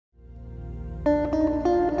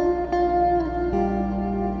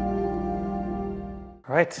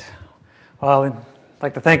All right. Well, I'd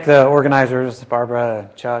like to thank the organizers,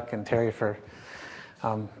 Barbara, Chuck, and Terry, for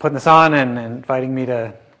putting this on and inviting me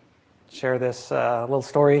to share this little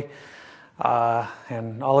story.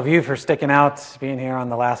 And all of you for sticking out, being here on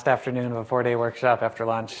the last afternoon of a 4-day workshop after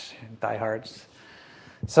lunch, diehards.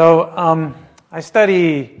 So I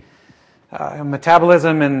study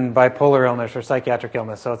metabolism and bipolar illness or psychiatric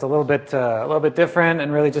illness. So it's a little bit different,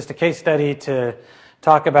 and really just a case study to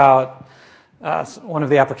talk about one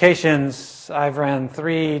of the applications. I've ran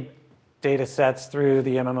 3 data sets through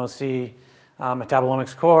the MMOC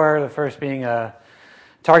Metabolomics core. The first being a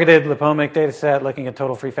targeted lipomic data set looking at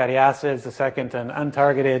total free fatty acids. The second, an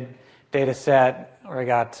untargeted data set where I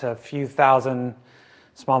got a few thousand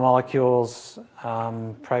small molecules,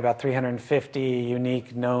 probably about 350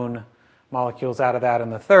 unique known molecules out of that.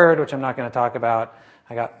 And the third, which I'm not going to talk about,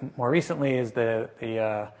 I got more recently, is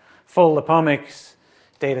the full lipomics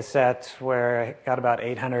data set where I got about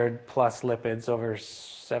 800 plus lipids over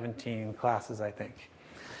 17 classes, I think.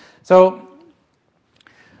 So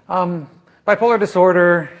bipolar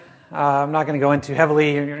disorder, I'm not going to go into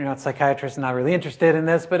heavily. You're not psychiatrists and not really interested in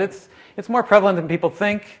this, but it's more prevalent than people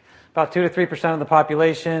think. About 2 to 3% of the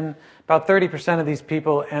population. About 30% of these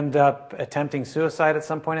people end up attempting suicide at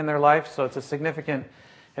some point in their life, so it's a significant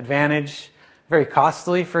advantage. Very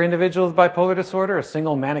costly for individuals with bipolar disorder. A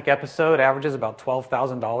single manic episode averages about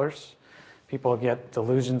 $12,000. People get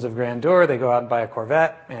delusions of grandeur. They go out and buy a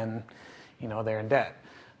Corvette, and they're in debt.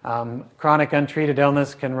 Chronic untreated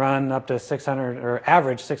illness can run up to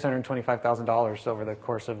average $625,000 over the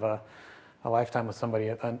course of a lifetime with somebody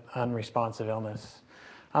with unresponsive illness.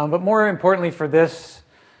 But more importantly for this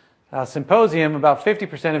symposium, about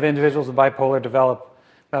 50% of individuals with bipolar develop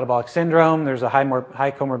metabolic syndrome. There's a high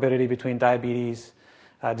comorbidity between diabetes,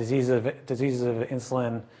 diseases of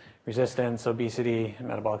insulin resistance, obesity, and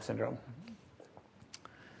metabolic syndrome.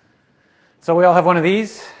 So we all have one of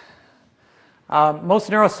these. Most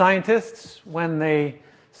neuroscientists, when they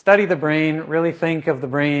study the brain, really think of the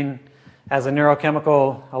brain as a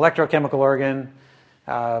electrochemical organ.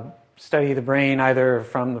 Study the brain either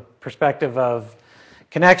from the perspective of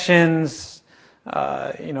connections,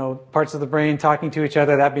 parts of the brain talking to each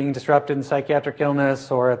other, that being disrupted in psychiatric illness,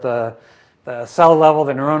 or at the cell level,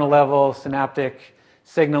 the neuronal level, synaptic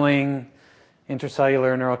signaling,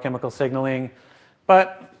 intracellular neurochemical signaling.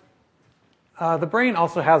 But the brain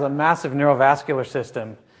also has a massive neurovascular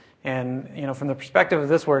system. And from the perspective of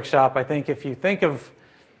this workshop, I think if you think of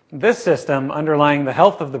this system underlying the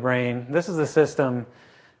health of the brain, this is a system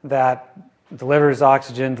that delivers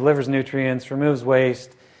oxygen, delivers nutrients, removes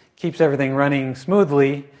waste, keeps everything running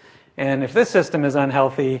smoothly. And if this system is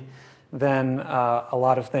unhealthy, then a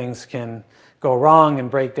lot of things can go wrong and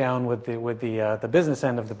break down with the business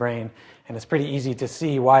end of the brain. And it's pretty easy to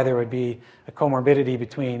see why there would be a comorbidity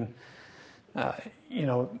between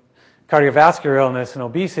cardiovascular illness and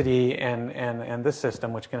obesity and this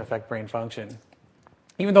system, which can affect brain function.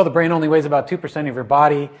 Even though the brain only weighs about 2% of your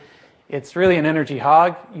body, it's really an energy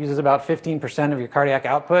hog. Uses about 15% of your cardiac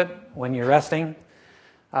output when you're resting.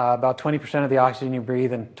 About 20% of the oxygen you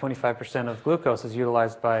breathe and 25% of glucose is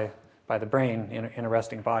utilized by the brain in a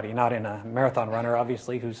resting body. Not in a marathon runner,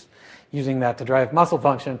 obviously, who's using that to drive muscle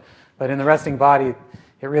function, but in the resting body,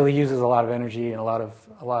 it really uses a lot of energy and a lot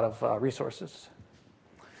of resources.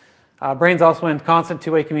 Brain's also in constant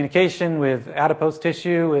two-way communication with adipose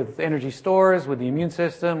tissue, with energy stores, with the immune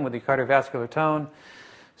system, with the cardiovascular tone.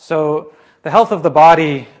 So the health of the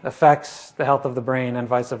body affects the health of the brain and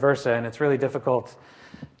vice versa, and it's really difficult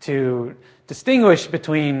to distinguish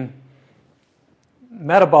between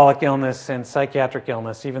metabolic illness and psychiatric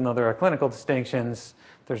illness. Even though there are clinical distinctions,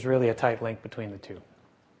 there's really a tight link between the two.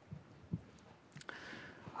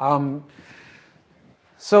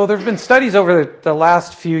 So there have been studies over the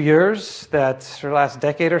last few years, or last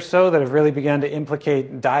decade or so, that have really begun to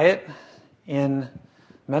implicate diet in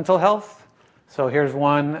mental health. So here's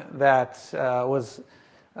one that was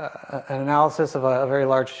an analysis of a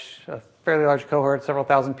fairly large cohort, several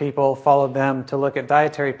thousand people, followed them to look at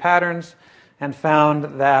dietary patterns and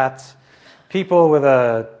found that people with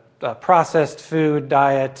a processed food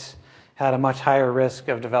diet had a much higher risk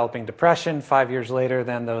of developing depression 5 years later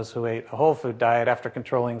than those who ate a whole food diet after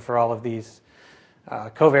controlling for all of these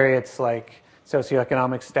covariates like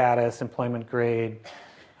socioeconomic status, employment grade,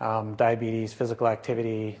 diabetes, physical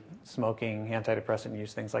activity, smoking, antidepressant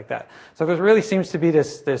use, things like that. So there really seems to be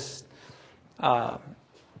this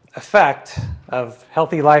effect of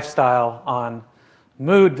healthy lifestyle on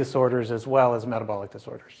mood disorders as well as metabolic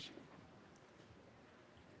disorders.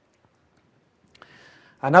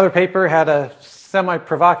 Another paper had a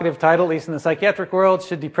semi-provocative title, at least in the psychiatric world: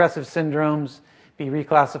 should depressive syndromes be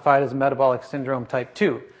reclassified as metabolic syndrome type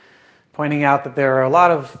 2, pointing out that there are a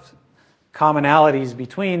lot of commonalities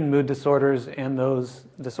between mood disorders and those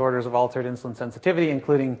disorders of altered insulin sensitivity,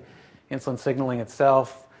 including insulin signaling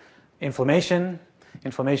itself, inflammation.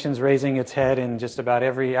 Inflammation is raising its head in just about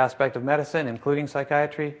every aspect of medicine, including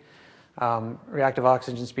psychiatry. Reactive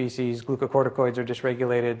oxygen species, glucocorticoids are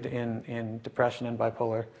dysregulated in depression and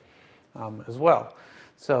bipolar as well.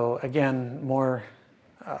 So again, more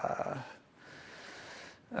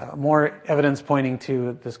evidence pointing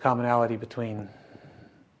to this commonality between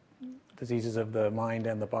diseases of the mind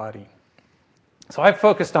and the body. So I've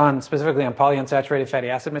focused specifically on polyunsaturated fatty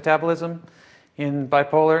acid metabolism in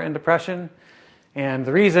bipolar and depression. And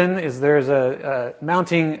the reason is there's a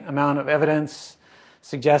mounting amount of evidence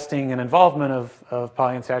suggesting an involvement of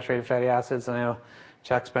polyunsaturated fatty acids. And I know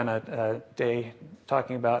Chuck spent a day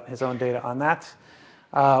talking about his own data on that.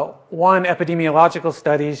 One, epidemiological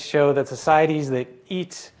studies show that societies that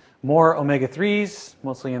eat more omega-3s,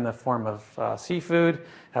 mostly in the form of seafood,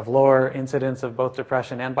 have lower incidence of both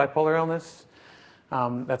depression and bipolar illness.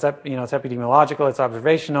 It's epidemiological, it's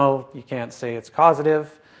observational, you can't say it's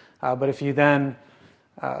causative. But if you then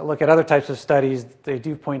look at other types of studies, they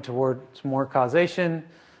do point towards more causation.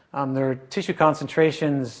 Their tissue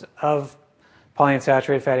concentrations of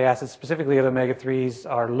polyunsaturated fatty acids, specifically of omega-3s,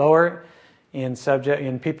 are lower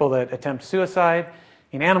in people that attempt suicide.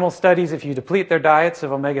 In animal studies, if you deplete their diets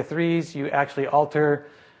of omega-3s, you actually alter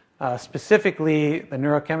specifically the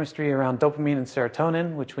neurochemistry around dopamine and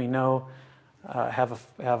serotonin, which we know have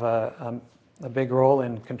a big role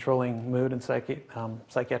in controlling mood and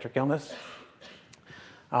psychiatric illness.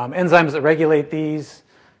 Enzymes that regulate these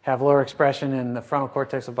have lower expression in the frontal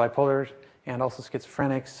cortex of bipolar and also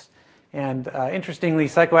schizophrenics. And interestingly,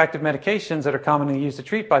 psychoactive medications that are commonly used to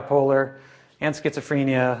treat bipolar and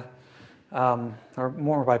schizophrenia, or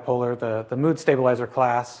more bipolar, the mood stabilizer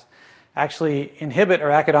class, actually inhibit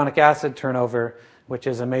arachidonic acid turnover, which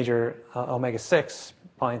is a major omega-6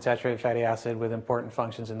 polyunsaturated fatty acid with important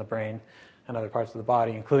functions in the brain and other parts of the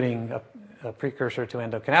body, including a precursor to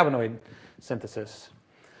endocannabinoid synthesis.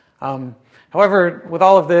 However, with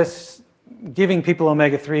all of this, giving people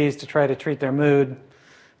omega-3s to try to treat their mood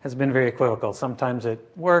has been very equivocal. Sometimes it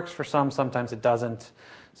works for some, sometimes it doesn't.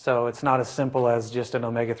 So it's not as simple as just an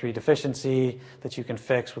omega-3 deficiency that you can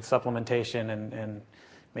fix with supplementation and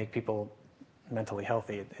make people mentally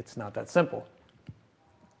healthy. It's not that simple.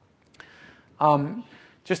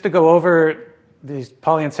 Just to go over these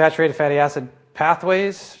polyunsaturated fatty acid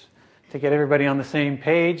pathways to get everybody on the same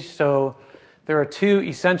page. So there are two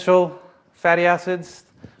essential fatty acids,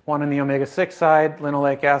 one on the omega-6 side,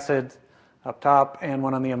 linoleic acid up top, and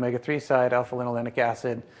one on the omega-3 side, alpha-linolenic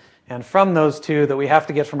acid. And from those two that we have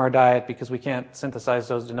to get from our diet, because we can't synthesize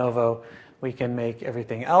those de novo, we can make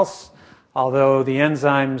everything else. Although the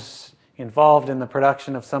enzymes involved in the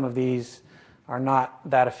production of some of these are not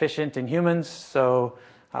that efficient in humans, so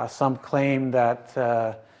some claim that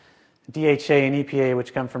DHA and EPA,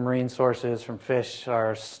 which come from marine sources, from fish,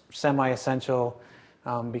 are semi-essential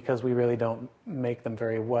because we really don't make them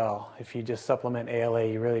very well. If you just supplement ALA,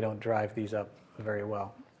 you really don't drive these up very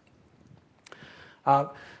well.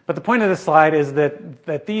 But the point of this slide is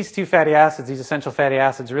that these two fatty acids, these essential fatty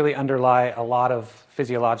acids, really underlie a lot of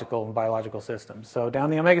physiological and biological systems. So down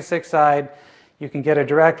the omega-6 side, you can get a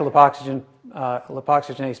direct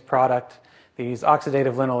lipoxygenase product, these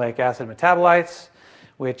oxidative linoleic acid metabolites,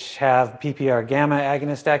 which have PPR gamma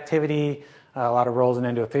agonist activity, a lot of roles in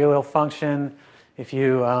endothelial function. If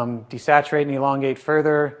you desaturate and elongate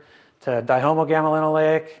further to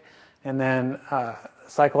dihomogamma-linoleic, and then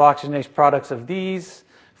cyclooxygenase products of these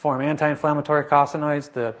form anti-inflammatory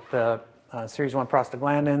cosinoids, the series 1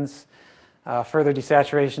 prostaglandins. Further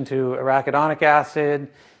desaturation to arachidonic acid,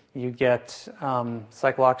 you get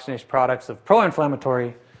cyclooxygenase products of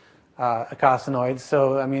pro-inflammatory eicosanoids.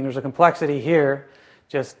 So, I mean, there's a complexity here.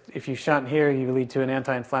 Just if you shunt here, you lead to an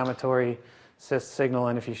anti-inflammatory signal,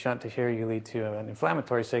 and if you shunt to here, you lead to an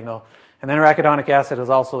inflammatory signal. And then arachidonic acid is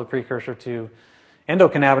also a precursor to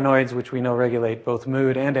endocannabinoids, which we know regulate both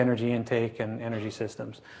mood and energy intake and energy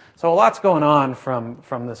systems. So a lot's going on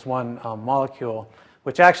from this one molecule,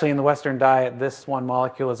 which actually in the Western diet, this one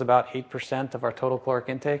molecule is about 8% of our total caloric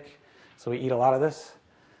intake. So we eat a lot of this,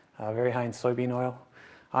 very high in soybean oil.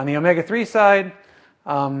 On the omega-3 side,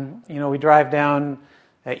 we drive down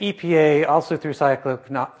EPA also through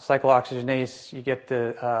cyclooxygenase. You get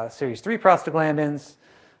the series 3 prostaglandins,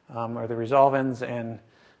 or the resolvins, and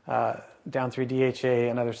down through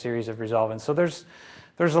DHA, another series of resolvins. So there's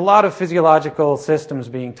a lot of physiological systems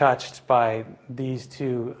being touched by these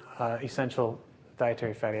two essential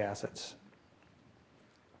dietary fatty acids.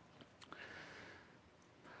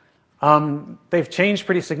 They've changed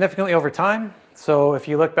pretty significantly over time. So if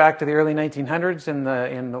you look back to the early 1900s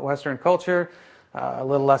in the Western culture, a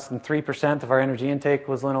little less than 3% of our energy intake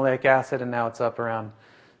was linoleic acid, and now it's up around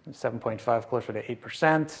 7.5, closer to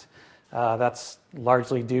 8%. That's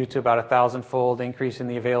largely due to about a 1,000-fold increase in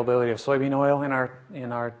the availability of soybean oil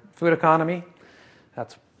in our food economy.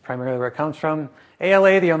 That's primarily where it comes from.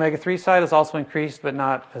 ALA, the omega-3 side, has also increased, but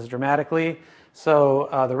not as dramatically. So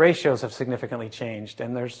the ratios have significantly changed,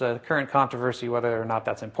 and there's a current controversy whether or not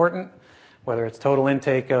that's important, whether it's total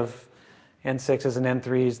intake of N6s and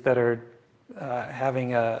N3s that are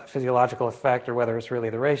having a physiological effect, or whether it's really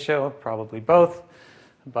the ratio, probably both,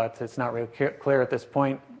 but it's not really clear at this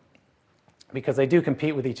point, because they do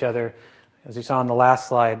compete with each other. As you saw on the last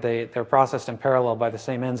slide, they're processed in parallel by the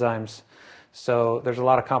same enzymes, so there's a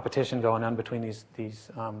lot of competition going on between these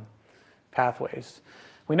pathways.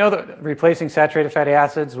 We know that replacing saturated fatty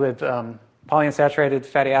acids with polyunsaturated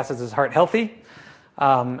fatty acids is heart healthy,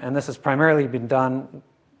 and this has primarily been done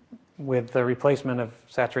with the replacement of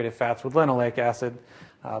saturated fats with linoleic acid,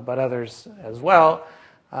 but others as well.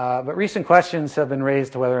 But recent questions have been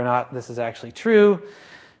raised to whether or not this is actually true,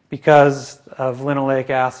 because of linoleic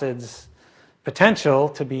acid's potential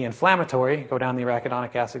to be inflammatory, go down the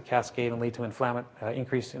arachidonic acid cascade and lead to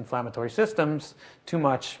increased inflammatory systems. Too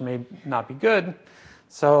much may not be good.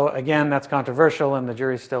 So again, that's controversial, and the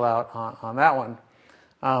jury's still out on that one.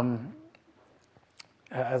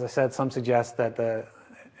 As I said, some suggest that the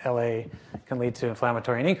LA can lead to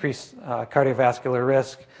inflammatory and increased cardiovascular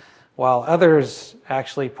risk, while others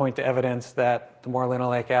actually point to evidence that the more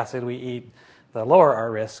linoleic acid we eat, the lower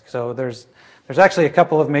our risk. So there's actually a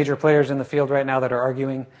couple of major players in the field right now that are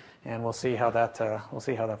arguing, and we'll see how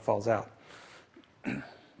that falls out.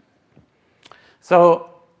 So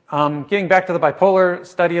getting back to the bipolar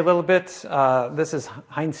study a little bit, this is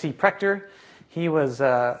Heinz C. Prechter.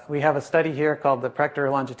 We have a study here called the Prechter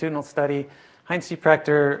longitudinal study. Heinz C.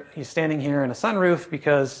 Prechter, he's standing here in a sunroof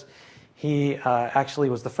because he actually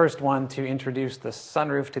was the first one to introduce the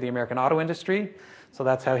sunroof to the American auto industry. So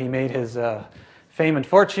that's how he made his fame and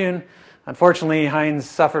fortune. Unfortunately, Heinz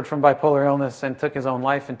suffered from bipolar illness and took his own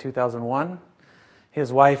life in 2001.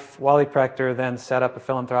 His wife, Wally Prechter, then set up a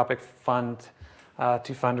philanthropic fund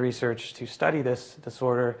to fund research to study this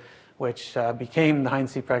disorder, which became the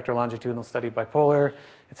Heinz C. Prechter longitudinal study of bipolar.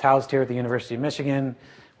 It's housed here at the University of Michigan.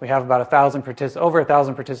 We have about over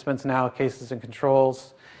 1,000 participants now, cases and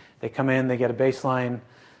controls. They come in, they get a baseline,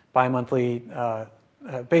 bi-monthly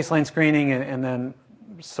baseline screening, and then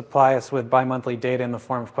supply us with bi-monthly data in the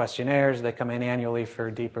form of questionnaires. They come in annually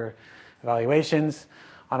for deeper evaluations.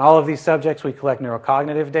 On all of these subjects, we collect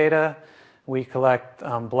neurocognitive data. We collect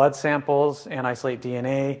blood samples and isolate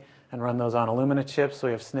DNA and run those on Illumina chips. So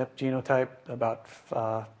we have SNP genotype, about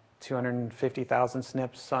 250,000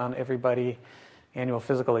 SNPs on everybody, annual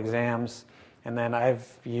physical exams. And then I've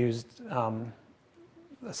used a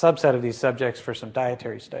subset of these subjects for some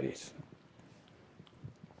dietary studies.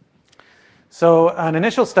 So an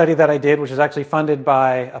initial study that I did, which was actually funded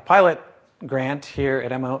by a pilot grant here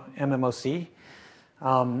at MMOC,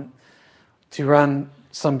 to run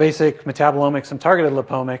some basic metabolomics, some targeted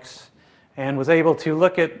lipomics, and was able to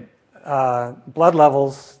look at blood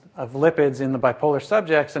levels of lipids in the bipolar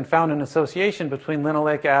subjects and found an association between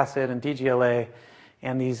linoleic acid and DGLA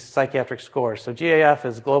and these psychiatric scores. So GAF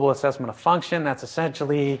is Global Assessment of Function. That's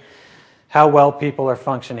essentially how well people are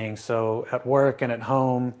functioning. So at work and at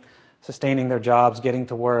home, sustaining their jobs, getting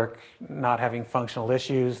to work, not having functional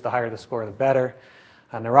issues. The higher the score, the better.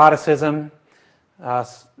 Neuroticism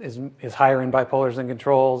is higher in bipolars than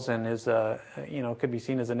controls, and is could be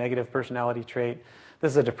seen as a negative personality trait.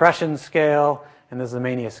 This is a depression scale, and this is a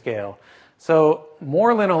mania scale. So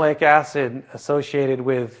more linoleic acid associated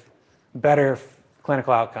with better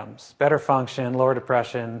clinical outcomes, better function, lower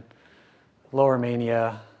depression, lower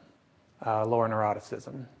mania, lower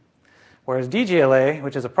neuroticism. Whereas DGLA,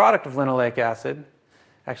 which is a product of linoleic acid,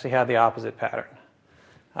 actually had the opposite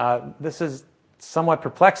pattern. This is somewhat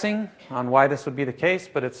perplexing on why this would be the case,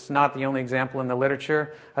 but it's not the only example in the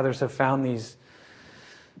literature. Others have found these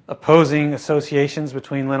opposing associations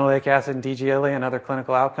between linoleic acid and DGLA and other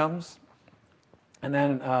clinical outcomes. And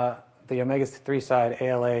then the omega-3 side,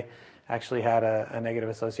 ALA, actually had a negative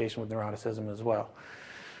association with neuroticism as well.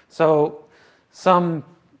 So some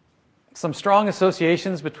strong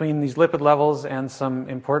associations between these lipid levels and some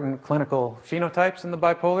important clinical phenotypes in the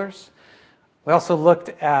bipolars. We also looked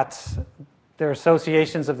at their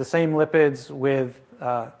associations of the same lipids with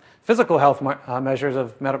physical health measures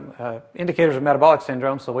of indicators of metabolic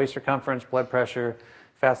syndrome, so waist circumference, blood pressure,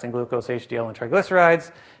 fasting glucose, HDL, and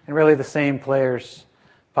triglycerides, and really the same players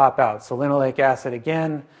pop out. So linoleic acid,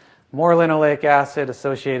 again, more linoleic acid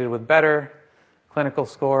associated with better clinical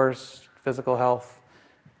scores, physical health,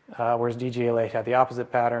 whereas DGLA had the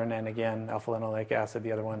opposite pattern, and again, alpha-linoleic acid,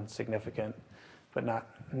 the other one, significant, but not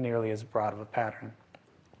nearly as broad of a pattern.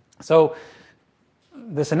 So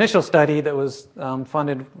this initial study that was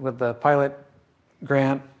funded with the pilot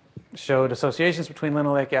grant showed associations between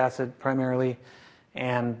linoleic acid primarily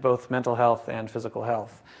and both mental health and physical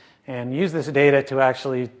health, and used this data to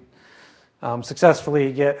actually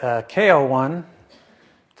successfully get a KL1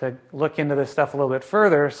 to look into this stuff a little bit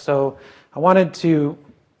further. So I wanted to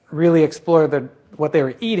really explore what they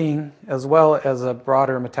were eating as well as a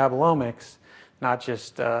broader metabolomics, not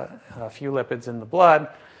just a few lipids in the blood.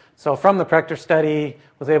 So from the Prector study,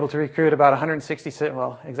 was able to recruit about 166,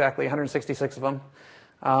 well, exactly 166 of them,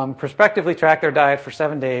 prospectively track their diet for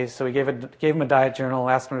 7 days. So we gave them a diet journal,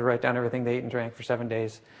 asked them to write down everything they ate and drank for 7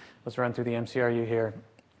 days. It was run through the MCRU here.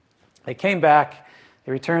 They came back,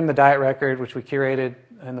 they returned the diet record, which we curated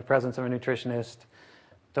in the presence of a nutritionist,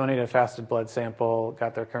 donated a fasted blood sample,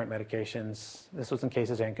 got their current medications. This was in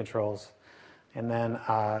cases and controls. And then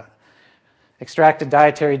extracted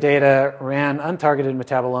dietary data, ran untargeted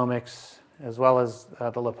metabolomics, as well as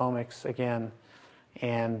the lipomics again,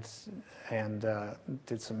 and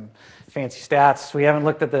did some fancy stats. We haven't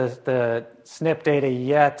looked at the SNP data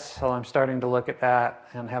yet, so I'm starting to look at that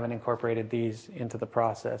and haven't incorporated these into the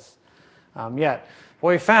process yet.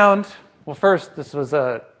 What we found, well, first, this was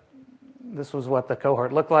what the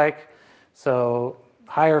cohort looked like. So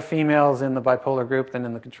higher females in the bipolar group than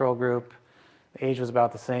in the control group. The age was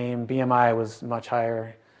about the same. BMI was much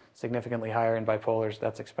higher, significantly higher in bipolars.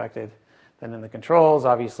 That's expected than in the controls.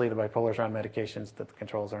 Obviously, the bipolars are on medications that the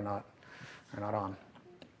controls are not on.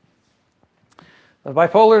 The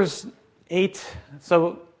bipolars ate,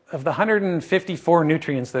 so of the 154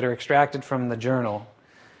 nutrients that are extracted from the journal,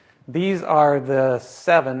 these are the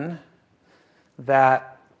 7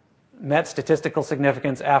 that met statistical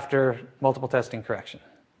significance after multiple testing correction.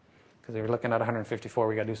 Because they were looking at 154,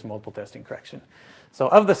 we got to do some multiple testing correction. So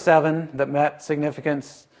of the 7 that met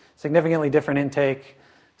significance, significantly different intake,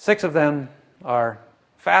 6 of them are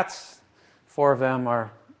fats, 4 of them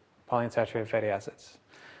are polyunsaturated fatty acids.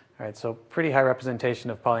 All right, so pretty high representation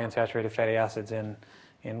of polyunsaturated fatty acids in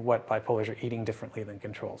what bipolars are eating differently than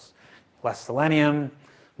controls. Less selenium,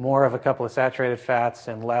 more of a couple of saturated fats,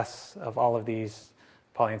 and less of all of these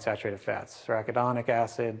polyunsaturated fats, arachidonic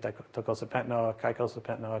acid, docosapentaenoic,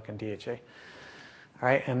 icosapentaenoic, and DHA. All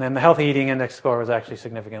right, and then the healthy eating index score was actually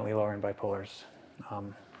significantly lower in bipolars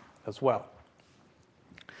as well.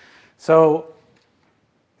 So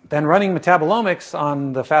then running metabolomics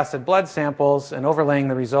on the fasted blood samples and overlaying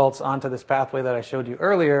the results onto this pathway that I showed you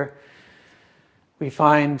earlier, we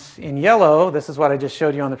find in yellow, this is what I just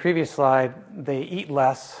showed you on the previous slide, they eat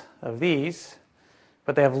less of these,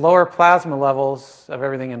 but they have lower plasma levels of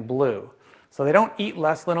everything in blue. So they don't eat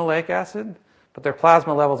less linoleic acid, but their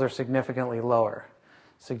plasma levels are significantly lower,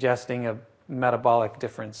 suggesting a metabolic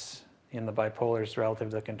difference in the bipolars relative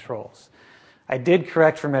to the controls. I did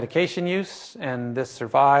correct for medication use, and this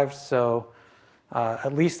survived, so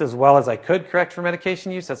at least as well as I could correct for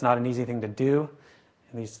medication use. That's not an easy thing to do.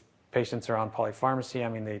 And these patients are on polypharmacy. I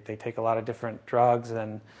mean, they take a lot of different drugs,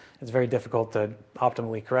 and it's very difficult to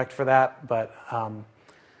optimally correct for that, but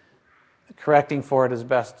correcting for it as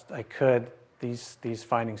best I could, these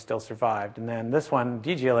findings still survived. And then this one,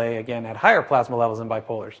 DGLA, again, had higher plasma levels in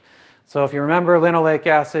bipolars. So if you remember, linoleic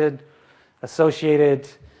acid associated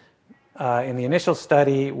in the initial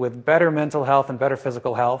study with better mental health and better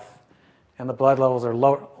physical health, and the blood levels are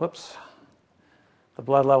lower. Whoops. The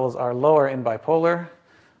blood levels are lower in bipolar,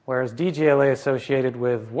 whereas DGLA associated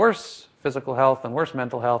with worse physical health and worse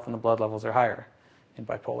mental health, and the blood levels are higher in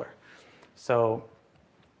bipolar. So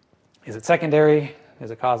is it secondary?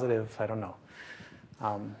 Is it causative? I don't know.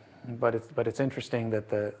 But it's interesting that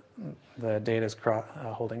the data is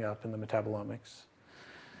holding up in the metabolomics.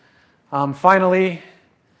 Finally,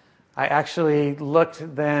 I actually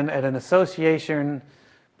looked then at an association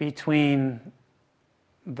between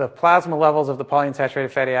the plasma levels of the polyunsaturated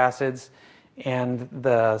fatty acids and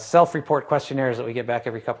the self-report questionnaires that we get back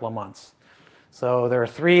every couple of months. So there are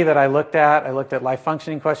 3 that I looked at. I looked at life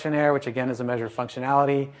functioning questionnaire, which again is a measure of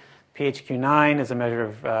functionality. PHQ-9 is a measure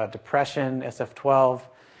of depression. SF-12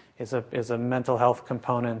 is a mental health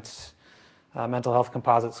component, mental health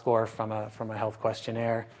composite score from a health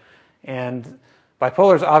questionnaire. And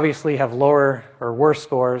bipolars obviously have lower or worse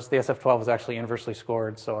scores. The SF-12 is actually inversely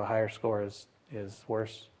scored, so a higher score is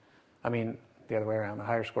worse. I mean, the other way around, a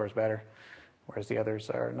higher score is better, whereas the others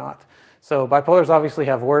are not. So bipolars obviously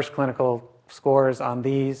have worse clinical scores on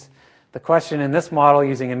these. The question in this model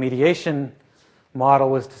using a mediation model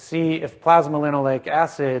was to see if plasma linoleic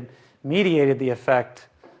acid mediated the effect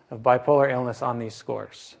of bipolar illness on these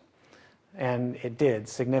scores. And it did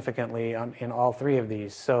significantly in all three of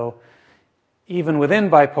these. So even within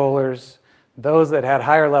bipolars, those that had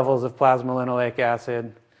higher levels of plasma linoleic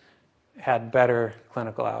acid had better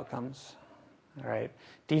clinical outcomes. All right.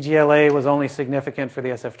 DGLA was only significant for the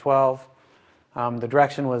SF12. The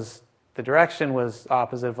direction was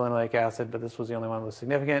opposite of linoleic acid, but this was the only one that was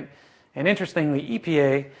significant. And interestingly,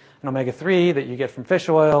 EPA, an omega-3 that you get from fish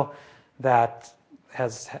oil, that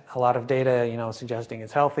has a lot of data, suggesting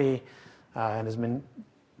it's healthy, and has been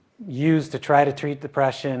used to try to treat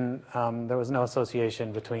depression. There was no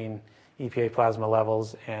association between EPA plasma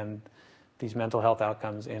levels and these mental health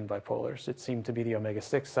outcomes in bipolars. It seemed to be the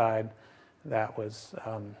omega-6 side that was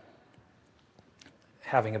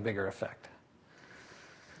having a bigger effect.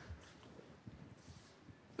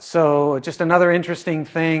 So just another interesting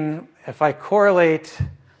thing, if I correlate,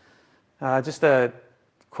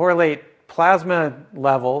 correlate plasma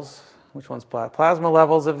levels, which one's plasma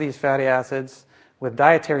levels of these fatty acids with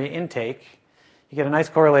dietary intake, you get a nice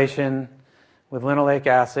correlation with linoleic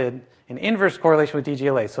acid, an inverse correlation with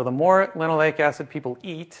DGLA. So the more linoleic acid people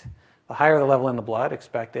eat, the higher the level in the blood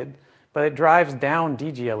expected, but it drives down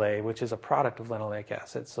DGLA, which is a product of linoleic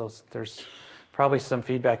acid. So there's probably some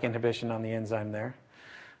feedback inhibition on the enzyme there.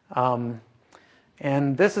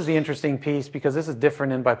 And this is the interesting piece because this is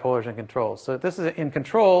different in bipolars and controls. So this is in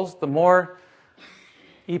controls, the more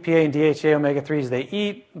EPA and DHA omega-3s they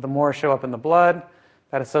eat, the more show up in the blood.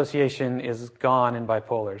 That association is gone in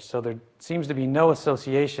bipolars. So there seems to be no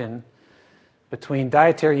association between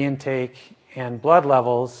dietary intake and blood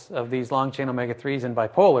levels of these long-chain omega-3s in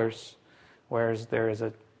bipolars, whereas there is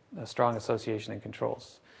a strong association in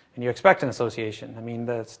controls. And you expect an association. I mean,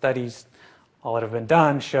 the studies, all that have been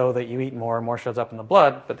done, show that you eat more shows up in the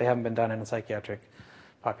blood, but they haven't been done in a psychiatric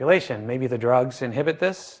population. Maybe the drugs inhibit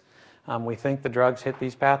this. We think the drugs hit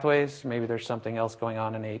these pathways. Maybe there's something else going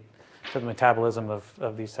on innate to the metabolism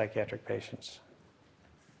of these psychiatric patients.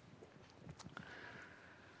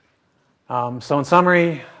 So in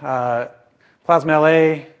summary, plasma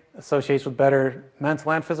LA associates with better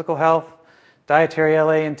mental and physical health. Dietary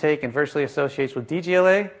LA intake inversely associates with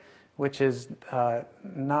DGLA, which is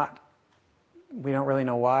we don't really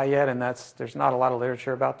know why yet, and there's not a lot of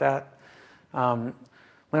literature about that.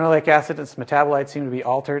 Linoleic acid and its metabolites seem to be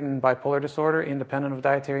altered in bipolar disorder, independent of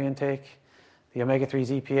dietary intake. The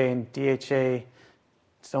omega-3s, EPA, and DHA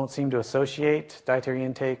don't seem to associate. Dietary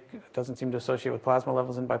intake doesn't seem to associate with plasma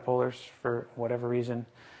levels in bipolars for whatever reason.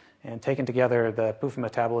 And taken together, the PUFA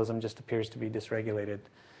metabolism just appears to be dysregulated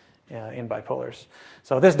in bipolars.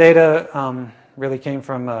 So this data really came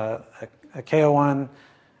from a KO1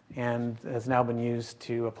 and has now been used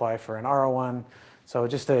to apply for an RO1. So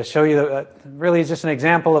just to show you that really is just an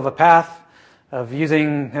example of a path of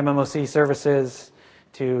using MMOC services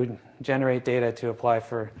to generate data to apply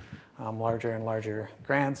for larger and larger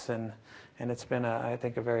grants. And it's been, I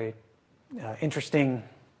think, a very interesting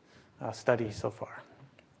study so far.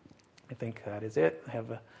 I think that is it. I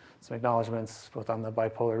have some acknowledgments both on the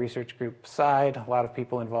bipolar research group side, a lot of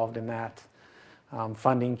people involved in that.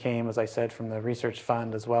 Funding came, as I said, from the research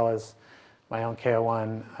fund as well as my own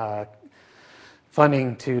KO1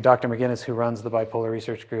 funding to Dr. McGinnis, who runs the bipolar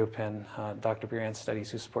research group, and Dr. Buran's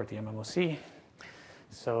studies who support the MMOC.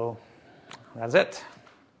 So that's it.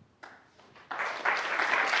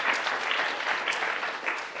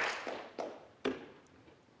 If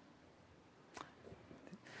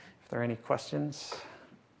there are any questions.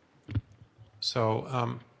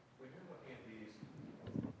 So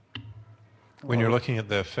when you're looking at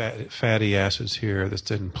the fatty acids here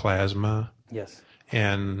that's in plasma, yes.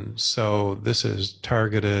 And so this is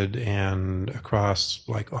targeted and across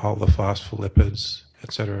like all the phospholipids,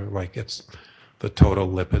 et cetera, like it's the total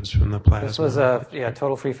lipids from the plasma? This was a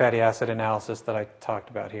total free fatty acid analysis that I talked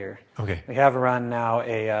about here. Okay. We have run now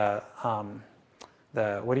a,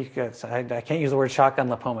 what do you guys, I can't use the word shotgun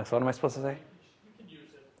lipomics. What am I supposed to say? You can use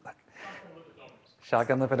it.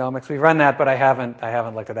 Shotgun lipidomics. We've run that, but I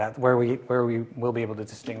haven't looked at that, where we will be able to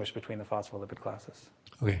distinguish between the phospholipid classes.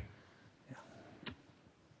 Okay.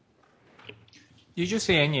 Did you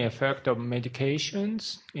see any effect of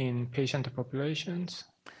medications in patient populations?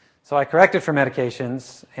 So I corrected for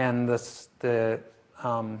medications, and the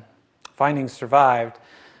findings survived.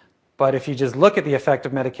 But if you just look at the effect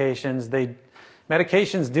of medications,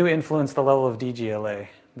 medications do influence the level of DGLA.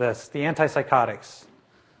 The antipsychotics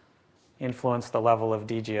influence the level of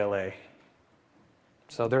DGLA.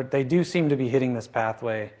 So they do seem to be hitting this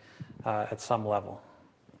pathway at some level.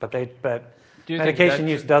 But medication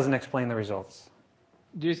use doesn't explain the results.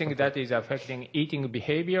 Do you think that is affecting eating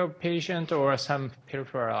behavior of patient or some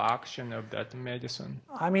peripheral action of that medicine?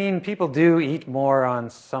 I mean, people do eat more on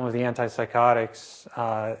some of the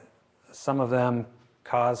antipsychotics. Some of them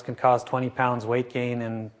can cause 20 pounds weight gain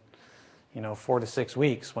in 4 to 6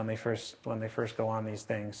 weeks when they first go on these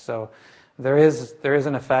things. So there is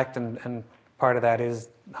an effect, and part of that is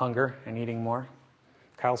hunger and eating more.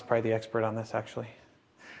 Kyle's probably the expert on this, actually.